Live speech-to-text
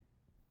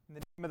In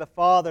the name of the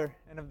Father,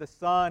 and of the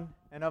Son,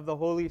 and of the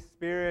Holy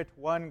Spirit,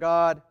 one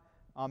God.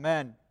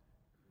 Amen.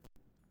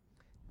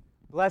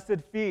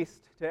 Blessed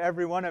feast to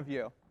every one of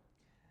you.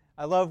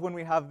 I love when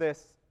we have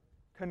this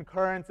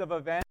concurrence of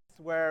events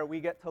where we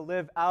get to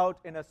live out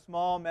in a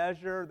small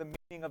measure the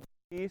meaning of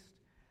the feast.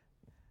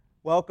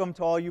 Welcome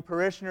to all you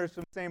parishioners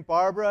from St.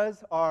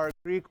 Barbara's, our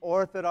Greek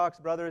Orthodox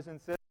brothers and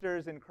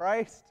sisters in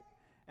Christ,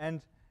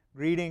 and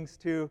greetings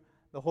to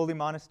the Holy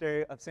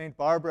Monastery of St.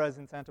 Barbara's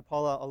in Santa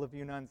Paula. All of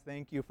you nuns,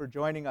 thank you for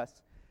joining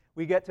us.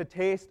 We get to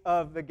taste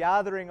of the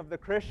gathering of the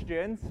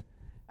Christians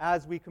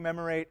as we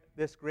commemorate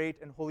this great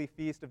and holy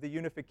feast of the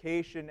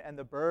unification and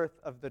the birth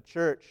of the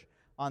church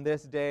on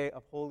this day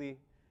of Holy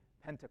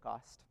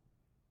Pentecost.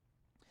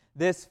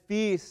 This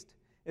feast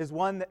is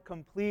one that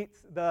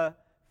completes the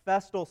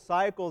festal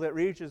cycle that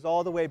reaches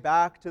all the way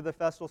back to the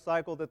festal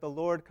cycle that the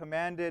Lord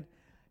commanded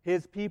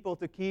His people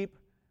to keep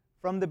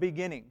from the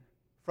beginning,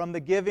 from the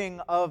giving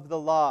of the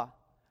law,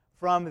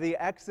 from the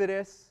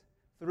Exodus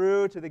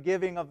through to the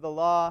giving of the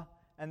law,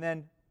 and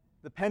then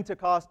the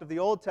Pentecost of the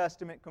Old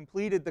Testament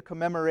completed the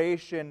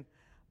commemoration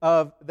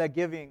of the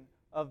giving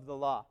of the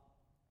law.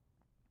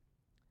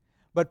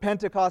 But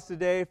Pentecost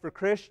today for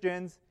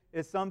Christians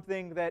is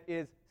something that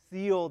is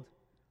sealed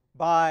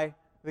by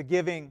the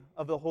giving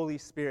of the Holy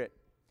Spirit.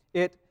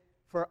 It,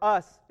 for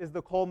us, is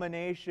the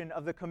culmination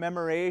of the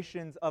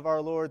commemorations of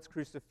our Lord's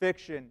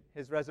crucifixion,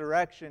 His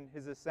resurrection,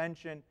 His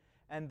ascension,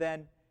 and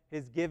then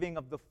His giving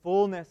of the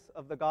fullness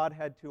of the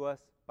Godhead to us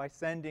by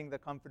sending the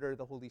Comforter,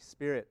 the Holy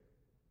Spirit.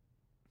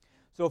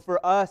 So for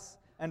us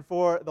and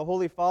for the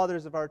Holy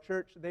Fathers of our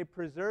church, they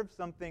preserved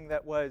something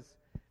that was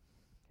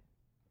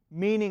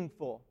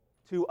meaningful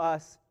to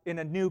us in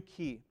a new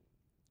key.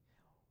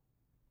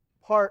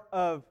 Part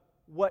of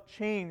what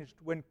changed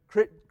when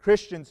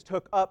Christians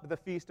took up the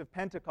Feast of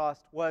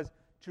Pentecost was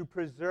to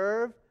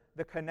preserve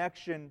the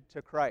connection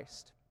to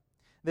Christ.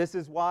 This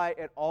is why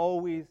it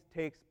always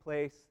takes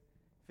place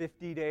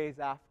 50 days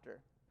after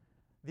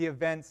the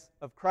events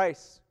of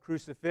Christ's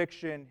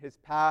crucifixion, His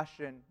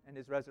passion, and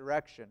His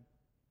resurrection.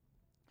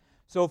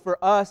 So for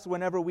us,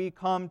 whenever we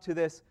come to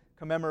this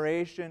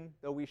commemoration,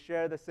 though we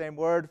share the same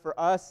word, for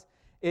us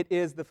it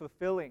is the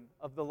fulfilling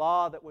of the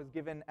law that was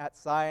given at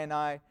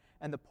Sinai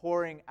and the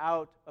pouring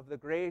out of the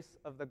grace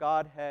of the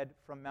Godhead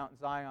from Mount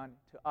Zion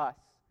to us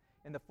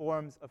in the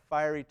forms of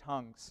fiery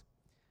tongues,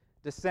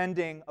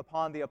 descending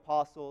upon the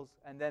apostles,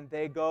 and then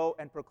they go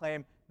and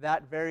proclaim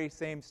that very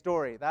same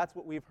story. That's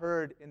what we've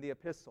heard in the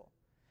epistle.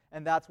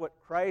 And that's what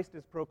Christ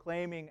is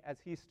proclaiming as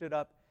He stood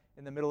up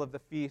in the middle of the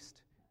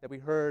feast that we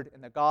heard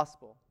in the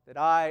gospel, that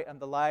I am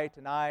the light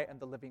and I am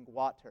the living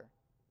water.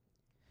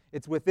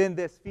 It's within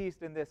this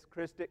feast and this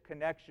Christic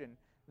connection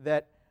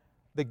that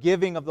the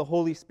giving of the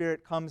Holy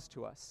Spirit comes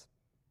to us.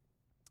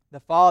 The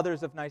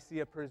fathers of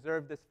Nicaea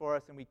preserved this for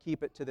us, and we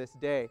keep it to this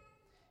day.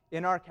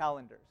 In our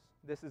calendars,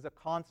 this is a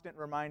constant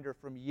reminder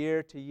from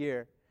year to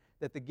year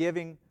that the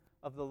giving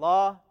of the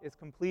law is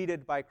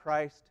completed by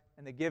Christ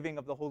and the giving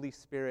of the Holy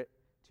Spirit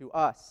to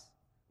us.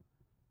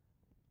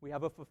 We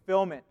have a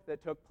fulfillment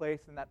that took place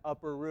in that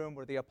upper room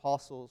where the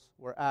apostles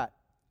were at.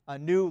 A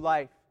new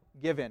life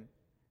given,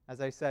 as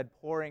I said,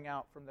 pouring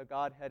out from the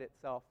Godhead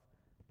itself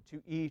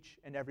to each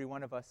and every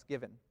one of us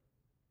given.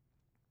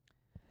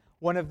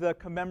 One of the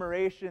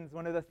commemorations,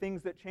 one of the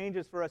things that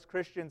changes for us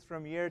Christians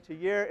from year to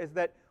year is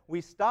that we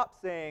stop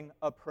saying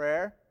a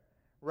prayer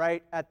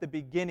right at the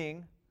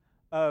beginning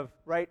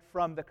right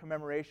from the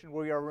commemoration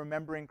where we are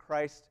remembering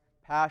Christ's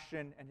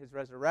passion and His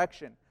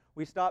resurrection.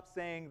 We stop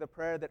saying the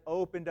prayer that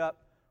opened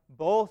up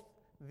both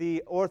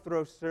the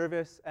Orthros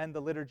service and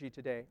the liturgy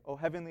today. O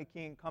heavenly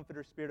King,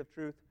 Comforter, Spirit of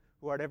truth,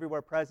 who art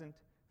everywhere present,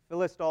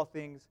 fillest all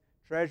things,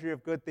 treasury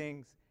of good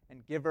things,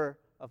 and giver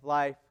of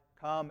life,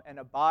 come and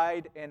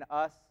abide in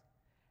us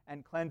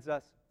and cleanse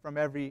us from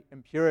every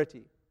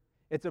impurity.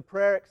 It's a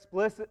prayer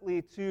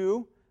explicitly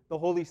to the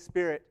Holy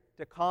Spirit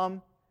to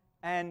come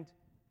and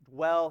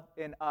dwell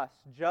in us,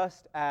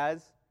 just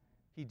as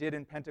He did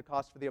in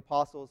Pentecost for the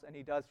apostles, and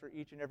He does for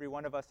each and every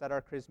one of us at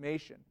our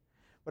chrismation.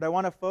 But I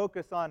want to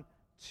focus on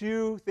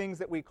two things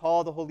that we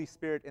call the Holy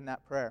Spirit in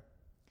that prayer: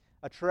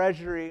 a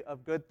treasury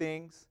of good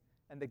things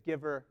and the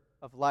giver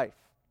of life.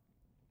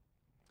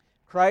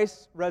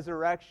 Christ's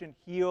resurrection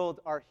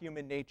healed our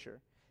human nature.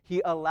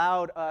 He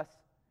allowed us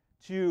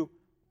to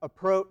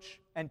approach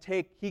and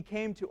He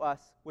came to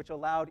us, which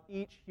allowed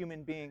each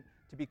human being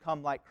to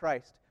become like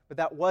Christ. But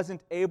that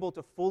wasn't able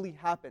to fully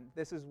happen.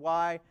 This is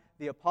why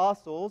the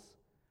apostles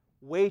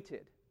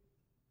waited.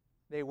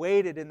 They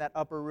waited in that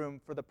upper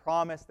room for the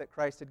promise that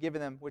Christ had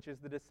given them, which is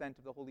the descent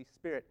of the Holy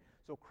Spirit.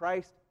 So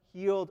Christ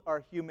healed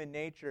our human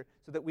nature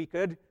so that we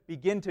could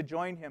begin to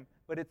join Him,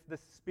 but it's the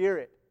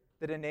Spirit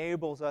that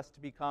enables us to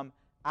become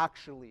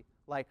actually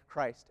like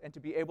Christ and to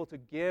be able to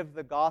give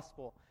the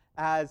gospel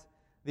as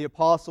the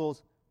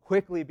apostles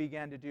quickly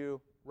began to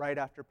do right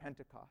after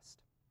Pentecost.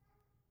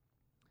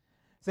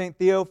 St.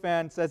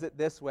 Theophan says it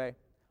this way: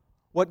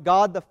 what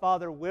God the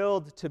Father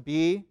willed to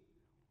be,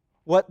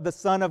 what the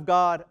Son of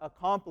God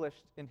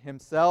accomplished in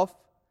Himself,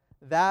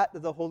 that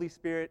the Holy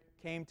Spirit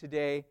came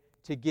today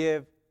to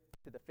give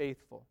to the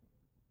faithful.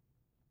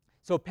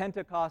 So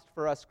Pentecost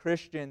for us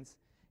Christians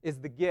is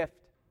the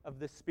gift of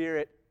the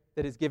Spirit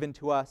that is given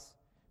to us,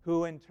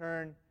 who in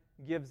turn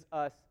gives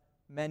us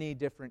many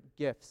different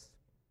gifts.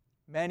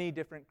 Many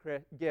different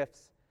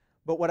gifts.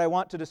 But what I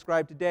want to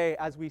describe today,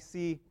 as we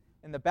see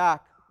in the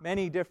back,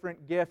 many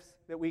different gifts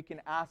that we can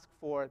ask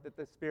for that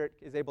the Spirit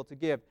is able to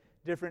give.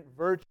 Different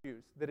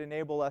virtues that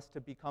enable us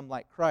to become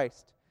like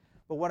Christ.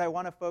 But what I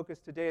want to focus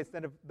today,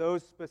 instead of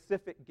those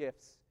specific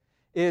gifts,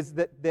 is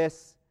that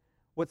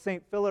what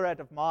St. Philaret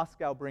of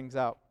Moscow brings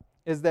out,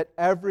 is that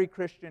every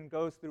Christian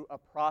goes through a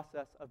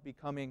process of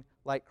becoming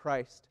like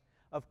Christ,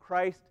 of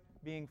Christ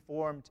being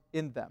formed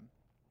in them.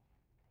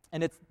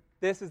 And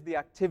this is the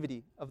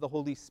activity of the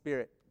Holy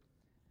Spirit.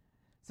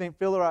 St.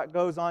 Philaret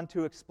goes on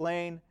to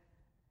explain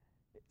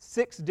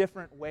six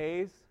different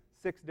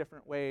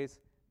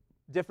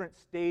different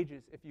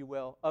stages, if you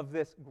will, of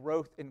this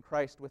growth in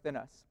Christ within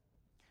us.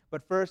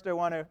 But first I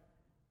want to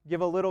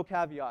give a little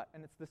caveat,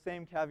 and it's the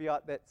same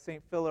caveat that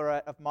St.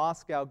 Philaret of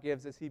Moscow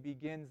gives as he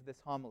begins this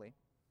homily.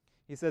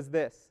 He says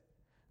this: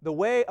 the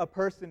way a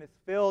person is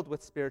filled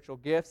with spiritual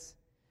gifts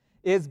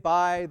is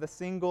by the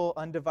single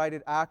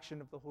undivided action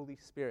of the Holy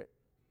Spirit.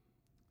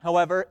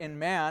 However, in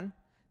man,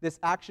 this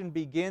action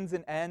begins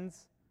and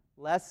ends,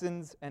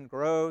 lessens and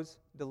grows,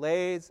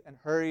 delays and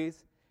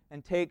hurries,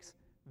 and takes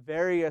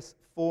various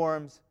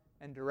forms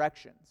and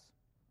directions.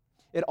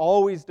 It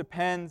always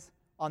depends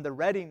on the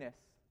readiness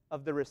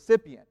of the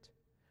recipient,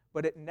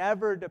 but it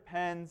never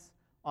depends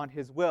on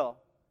his will.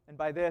 And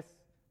by this,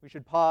 we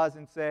should pause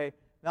and say,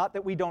 not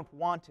that we don't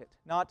want it,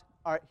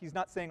 he's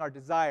not saying our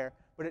desire,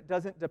 but it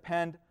doesn't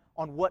depend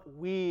on what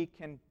we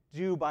can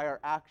do by our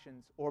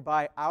actions or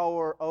by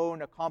our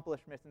own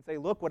accomplishments and say,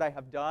 look what I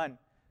have done.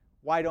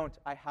 Why don't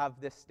I have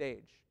this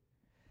stage?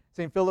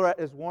 St. Philaret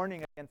is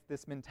warning against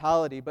this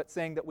mentality, but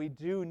saying that we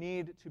do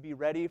need to be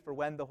ready for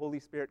when the Holy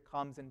Spirit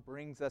comes and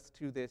brings us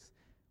to this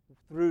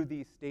through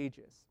these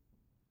stages.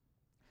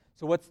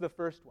 So what's the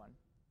first one?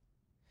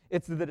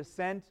 It's the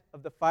descent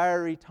of the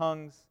fiery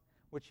tongues,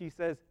 which he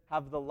says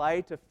have the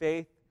light of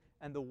faith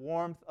and the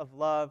warmth of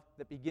love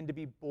that begin to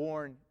be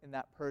born in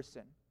that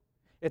person.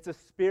 It's a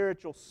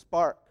spiritual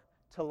spark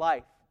to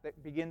life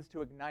that begins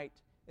to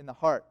ignite in the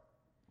heart.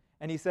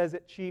 And he says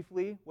it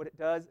chiefly, what it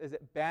does is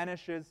it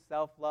banishes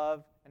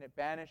self-love and it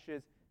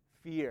banishes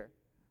fear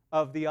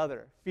of the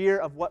other, fear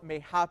of what may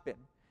happen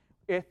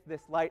if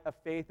this light of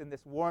faith and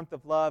this warmth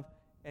of love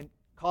and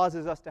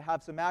causes us to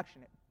have some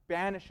action. It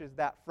banishes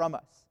that from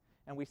us.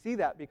 And we see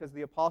that because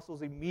the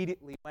apostles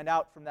immediately went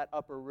out from that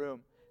upper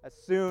room as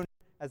soon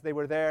as they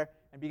were there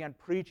and began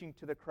preaching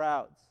to the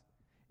crowds,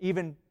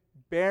 even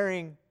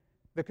bearing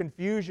the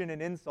confusion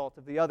and insult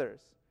of the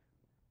others.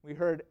 We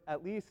heard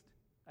at least,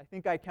 I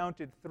think I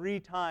counted 3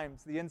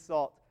 times the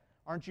insult,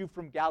 "Aren't you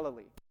from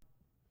Galilee?"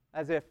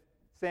 As if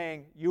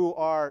saying, you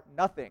are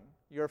nothing.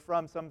 You're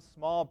from some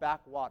small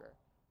backwater.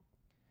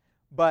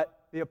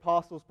 But the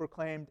apostles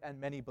proclaimed and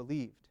many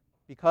believed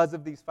because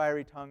of these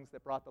fiery tongues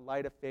that brought the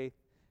light of faith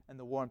and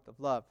the warmth of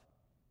love.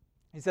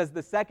 He says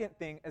the second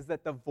thing is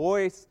that the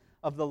voice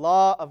of the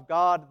law of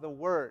God, the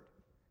Word,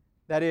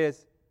 that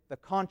is, the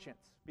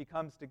conscience,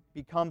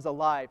 becomes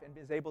alive and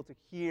is able to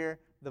hear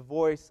the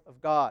voice of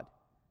God.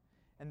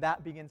 And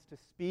that begins to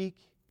speak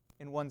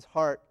in one's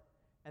heart.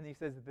 And he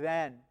says,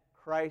 then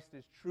Christ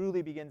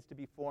truly begins to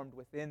be formed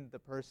within the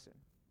person.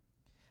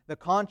 The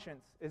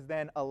conscience is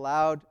then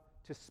allowed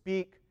to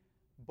speak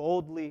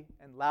boldly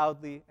and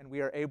loudly, and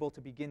we are able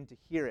to begin to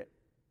hear it.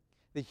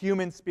 The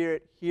human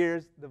spirit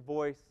hears the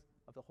voice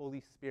of the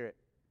Holy Spirit.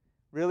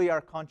 Really,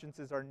 our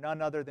consciences are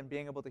none other than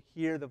being able to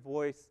hear the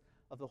voice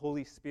of the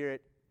Holy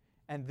Spirit.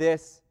 And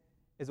this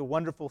is a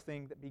wonderful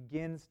thing that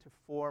begins to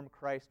form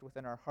Christ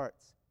within our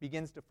hearts,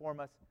 begins to form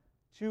us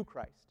to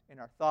Christ in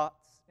our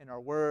thoughts, in our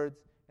words,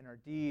 in our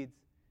deeds,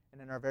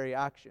 and in our very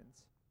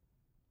actions.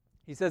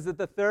 He says that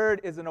the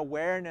third is an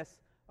awareness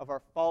of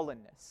our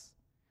fallenness.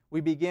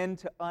 We begin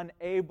to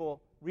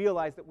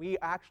realize that we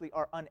actually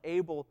are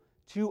unable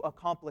to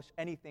accomplish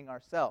anything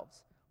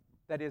ourselves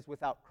that is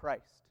without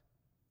Christ.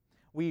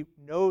 We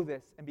know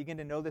this and begin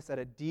to know this at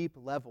a deep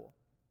level.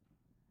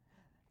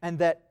 And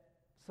that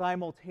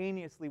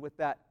simultaneously with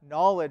that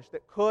knowledge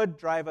that could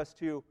drive us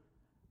to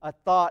a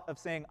thought of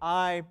saying,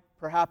 I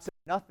perhaps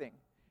am nothing,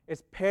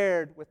 is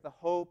paired with the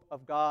hope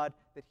of God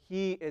that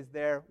He is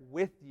there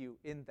with you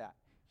in that.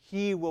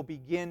 He will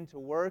begin to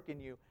work in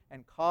you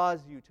and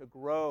cause you to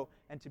grow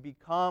and to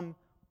become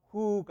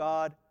who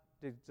God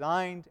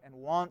designed and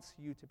wants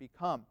you to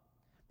become.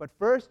 But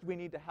first, we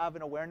need to have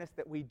an awareness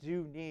that we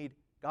do need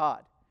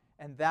God.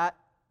 And that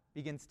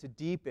begins to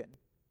deepen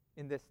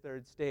in this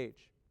third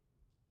stage.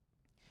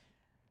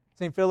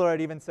 St. Philaret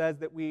even says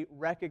that we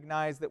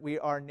recognize that we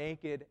are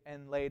naked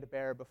and laid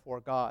bare before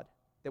God,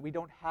 that we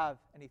don't have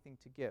anything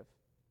to give.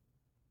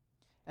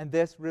 And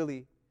this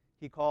really,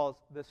 he calls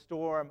the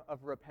storm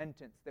of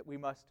repentance that we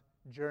must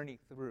journey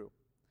through,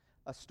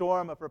 a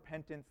storm of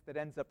repentance that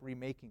ends up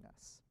remaking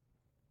us.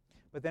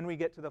 But then we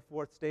get to the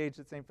fourth stage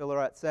that St.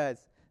 Philaret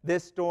says,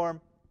 this storm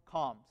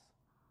calms.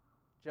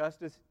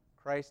 Just as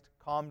Christ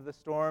calmed the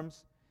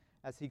storms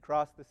as he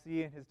crossed the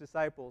sea, and his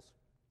disciples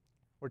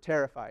were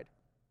terrified.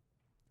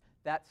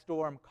 That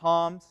storm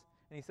calms,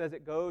 and he says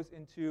it goes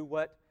into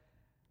what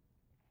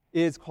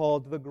is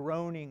called the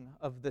groaning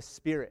of the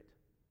Spirit.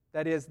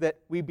 That is, that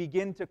we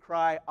begin to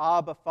cry,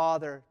 Abba,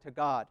 Father, to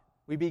God.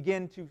 We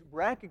begin to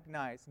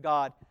recognize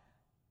God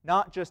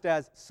not just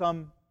as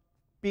some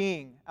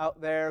being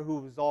out there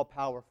who is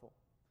all-powerful,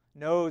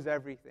 knows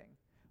everything,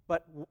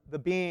 but the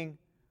being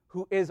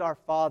who is our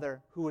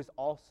Father, who is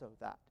also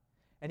that.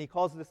 And he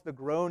calls this the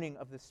groaning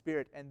of the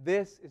Spirit. And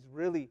this is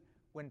really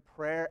when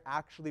prayer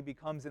actually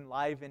becomes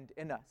enlivened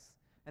in us.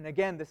 And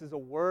again, this is a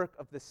work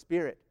of the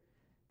Spirit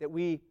that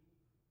we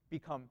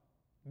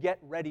get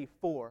ready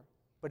for,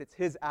 but it's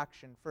his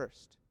action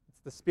first.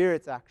 It's the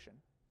Spirit's action.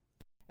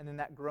 And then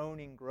that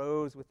groaning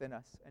grows within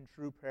us, and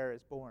true prayer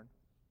is born.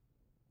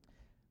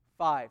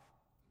 5,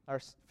 our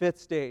fifth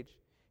stage.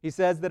 He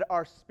says that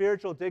our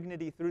spiritual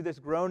dignity through this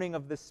groaning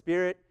of the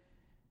Spirit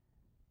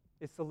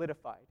is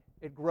solidified.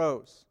 It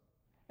grows,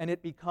 and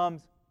it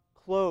becomes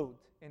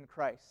clothed in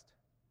Christ.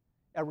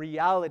 A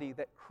reality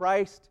that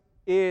Christ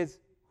is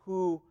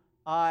who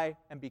I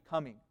am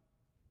becoming.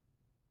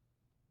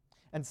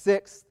 And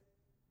 6th,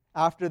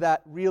 after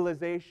that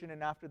realization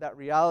and after that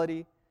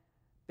reality,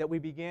 that we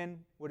begin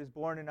what is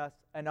born in us,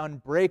 an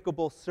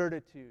unbreakable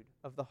certitude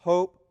of the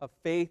hope of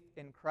faith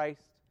in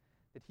Christ,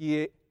 that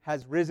he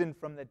has risen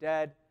from the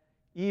dead,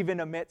 even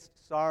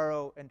amidst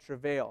sorrow and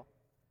travail,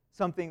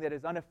 something that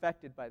is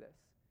unaffected by this.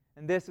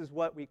 And this is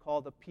what we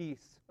call the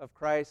peace of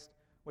Christ,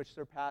 which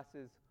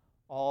surpasses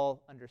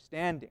all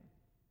understanding.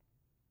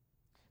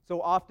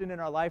 So often in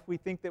our life, we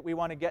think that we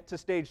want to get to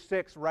stage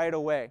 6 right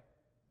away.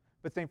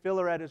 But St.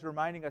 Philaret is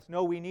reminding us,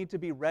 no, we need to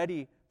be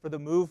ready for the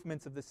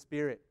movements of the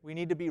Spirit. We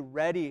need to be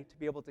ready to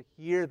be able to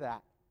hear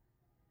that.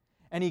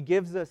 And he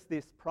gives us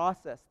this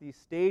process, these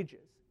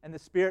stages, and the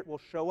Spirit will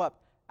show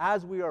up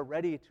as we are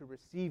ready to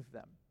receive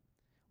them.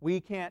 We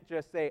can't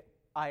just say,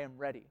 I am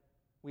ready.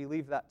 We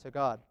leave that to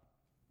God.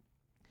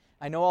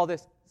 I know all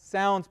this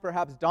sounds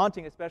perhaps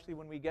daunting, especially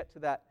when we get to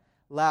that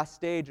last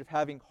stage of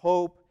having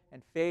hope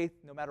and faith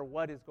no matter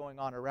what is going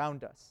on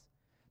around us.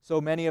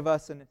 So many of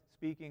us, and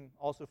speaking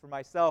also for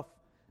myself,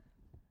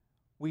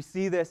 we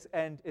see this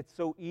and it's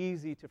so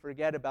easy to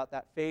forget about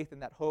that faith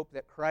and that hope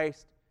that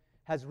Christ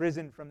has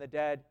risen from the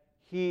dead.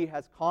 He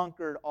has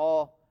conquered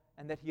all,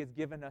 and that he has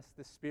given us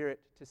the Spirit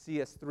to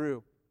see us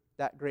through,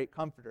 that great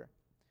comforter.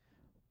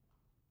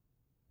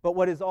 But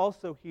what is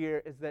also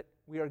here is that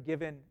we are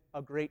given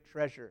a great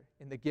treasure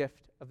in the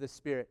gift of the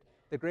Spirit,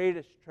 the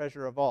greatest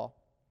treasure of all.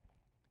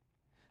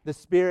 The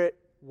Spirit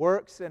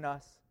works in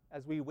us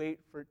as we wait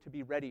to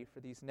be ready for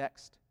these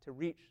next, to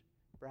reach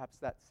perhaps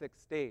that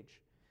 6th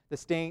stage. The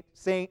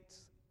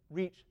saints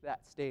reach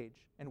that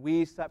stage, and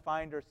we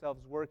find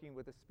ourselves working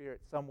with the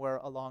Spirit somewhere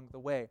along the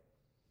way.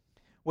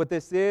 What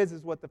this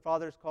is what the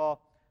Fathers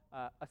call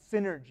a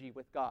synergy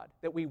with God,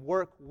 that we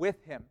work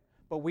with him,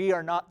 but we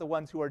are not the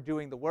ones who are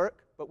doing the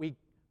work, but we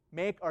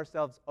make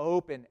ourselves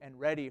open and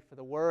ready for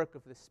the work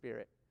of the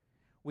Spirit.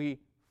 We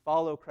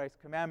follow Christ's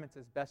commandments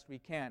as best we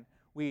can.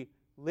 We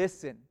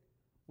listen.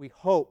 We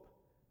hope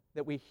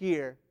that we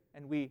hear,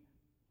 and we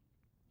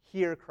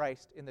hear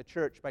Christ in the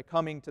church by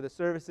coming to the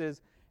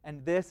services,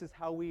 and this is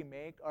how we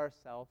make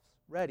ourselves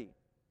ready.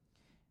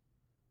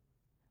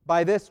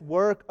 By this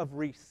work of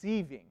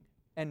receiving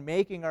and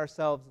making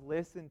ourselves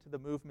listen to the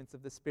movements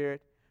of the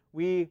Spirit,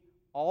 we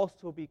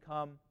also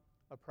become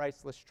a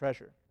priceless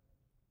treasure.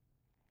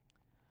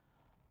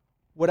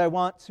 What I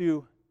want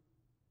to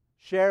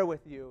share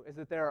with you is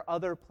that there are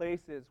other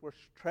places where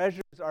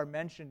treasures are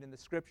mentioned in the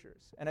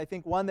Scriptures. And I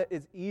think one that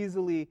is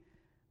easily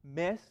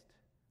missed,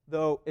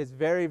 though is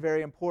very,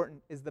 very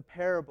important, is the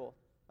parable,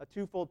 a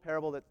twofold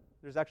parable. That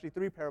there's actually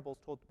 3 parables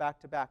told back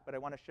to back, but I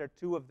want to share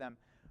 2 of them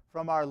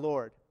from our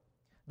Lord.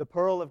 The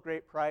pearl of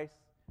great price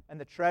and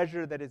the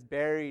treasure that is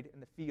buried in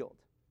the field.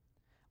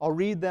 I'll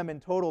read them in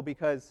total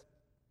because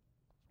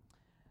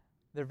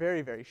they're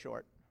very, very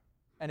short.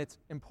 And it's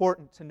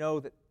important to know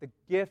that the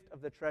gift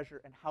of the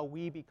treasure and how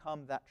we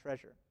become that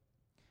treasure.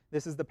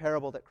 This is the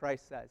parable that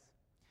Christ says.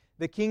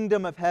 The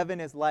kingdom of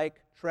heaven is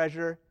like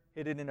treasure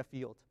hidden in a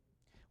field,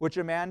 which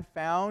a man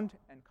found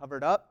and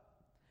covered up,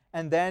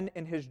 and then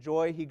in his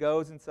joy he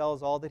goes and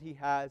sells all that he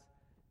has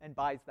and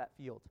buys that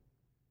field.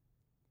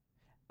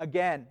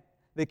 Again,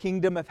 the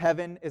kingdom of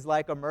heaven is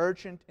like a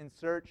merchant in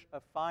search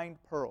of fine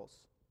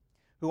pearls,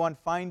 who on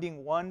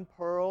finding one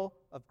pearl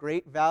of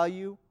great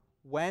value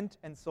went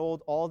and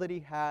sold all that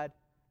he had,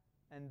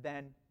 and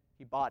then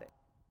he bought it.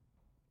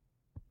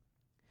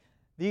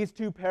 These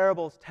 2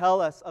 parables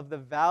tell us of the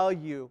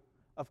value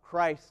of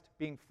Christ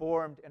being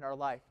formed in our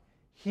life.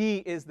 He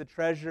is the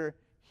treasure,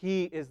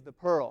 he is the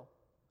pearl.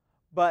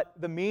 But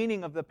the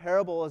meaning of the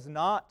parable is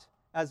not,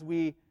 as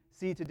we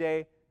see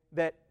today,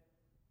 that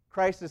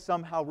Christ is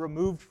somehow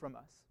removed from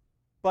us,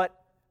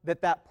 but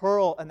that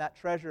pearl and that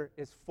treasure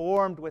is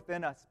formed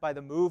within us by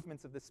the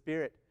movements of the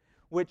Spirit,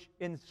 which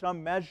in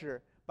some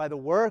measure, by the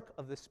work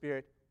of the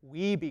Spirit,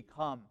 we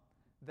become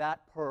that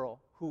pearl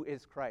who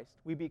is Christ.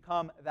 We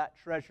become that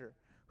treasure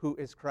who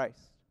is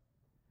Christ.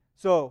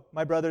 So,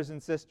 my brothers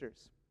and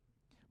sisters,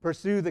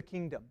 pursue the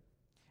kingdom,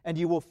 and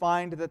you will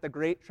find that the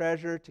great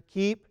treasure to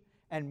keep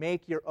and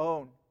make your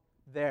own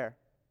there.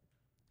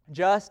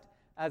 Just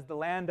as the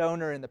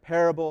landowner in the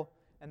parable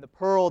and the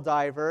pearl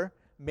diver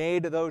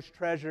made those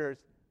treasures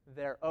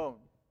their own.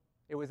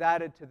 It was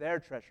added to their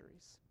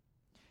treasuries.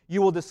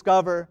 You will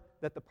discover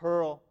that the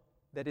pearl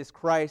that is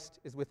Christ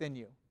is within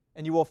you,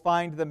 and you will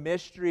find the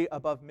mystery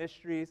above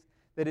mysteries,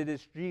 that it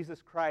is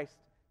Jesus Christ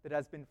that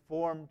has been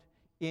formed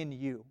in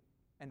you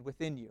and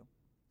within you.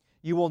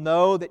 You will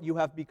know that you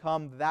have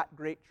become that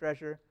great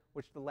treasure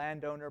which the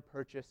landowner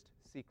purchased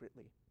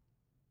secretly.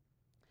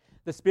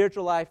 The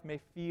spiritual life may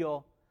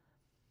feel,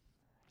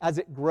 as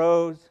it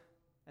grows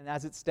and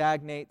as it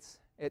stagnates,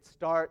 it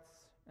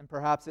starts and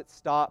perhaps it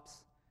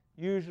stops,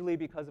 usually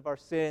because of our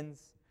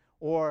sins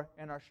or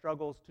in our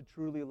struggles to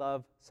truly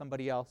love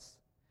somebody else.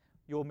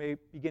 You may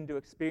begin to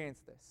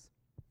experience this.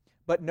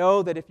 But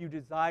know that if you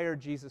desire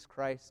Jesus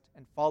Christ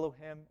and follow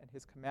Him and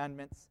His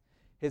commandments,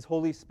 His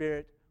Holy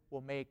Spirit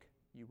will make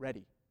you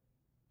ready.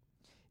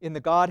 In the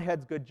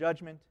Godhead's good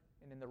judgment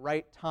and in the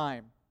right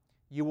time,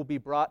 you will be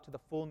brought to the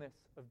fullness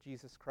of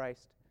Jesus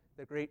Christ,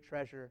 the great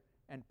treasure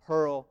and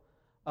pearl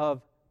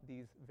of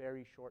these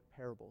very short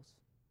parables.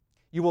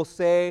 You will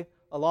say,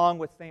 along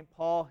with St.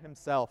 Paul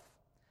himself,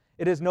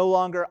 "It is no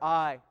longer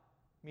I,"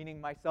 meaning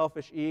my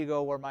selfish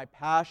ego or my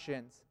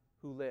passions,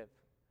 who live,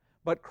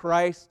 but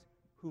Christ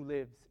who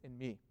lives in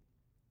me.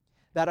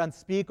 That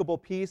unspeakable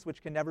peace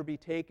which can never be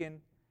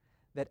taken,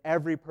 that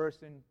every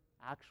person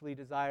actually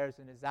desires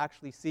and is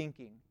actually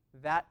seeking,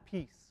 that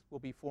peace will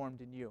be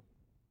formed in you.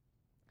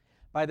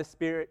 By the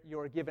Spirit, you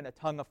are given a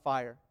tongue of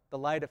fire, the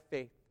light of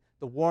faith,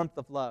 the warmth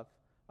of love,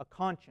 a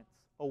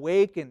conscience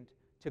awakened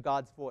to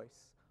God's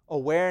voice,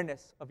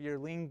 awareness of your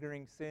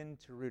lingering sin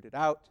to root it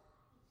out,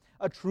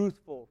 a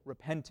truthful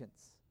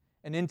repentance,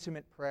 an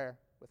intimate prayer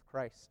with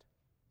Christ,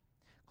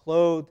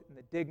 clothed in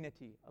the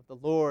dignity of the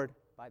Lord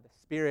by the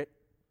Spirit,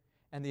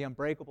 and the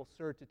unbreakable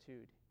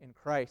certitude in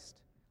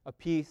Christ, a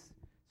peace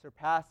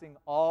surpassing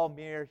all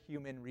mere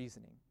human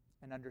reasoning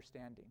and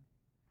understanding.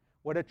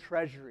 What a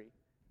treasury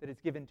that is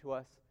given to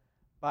us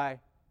by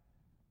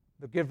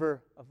the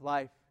giver of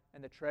life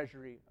and the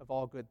treasury of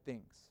all good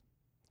things.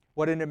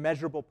 What an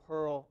immeasurable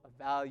pearl of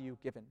value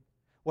given.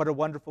 What a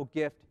wonderful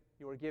gift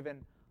you are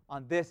given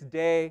on this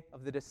day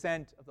of the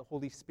descent of the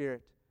Holy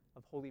Spirit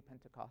of Holy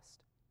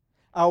Pentecost.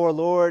 Our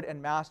Lord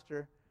and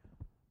Master,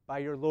 by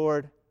your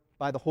Lord,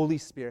 by the Holy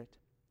Spirit,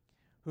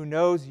 who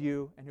knows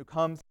you and who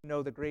comes to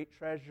know the great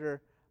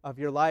treasure of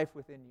your life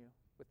within you,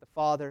 with the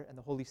Father and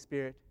the Holy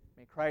Spirit,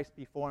 may Christ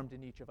be formed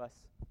in each of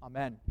us.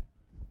 Amen.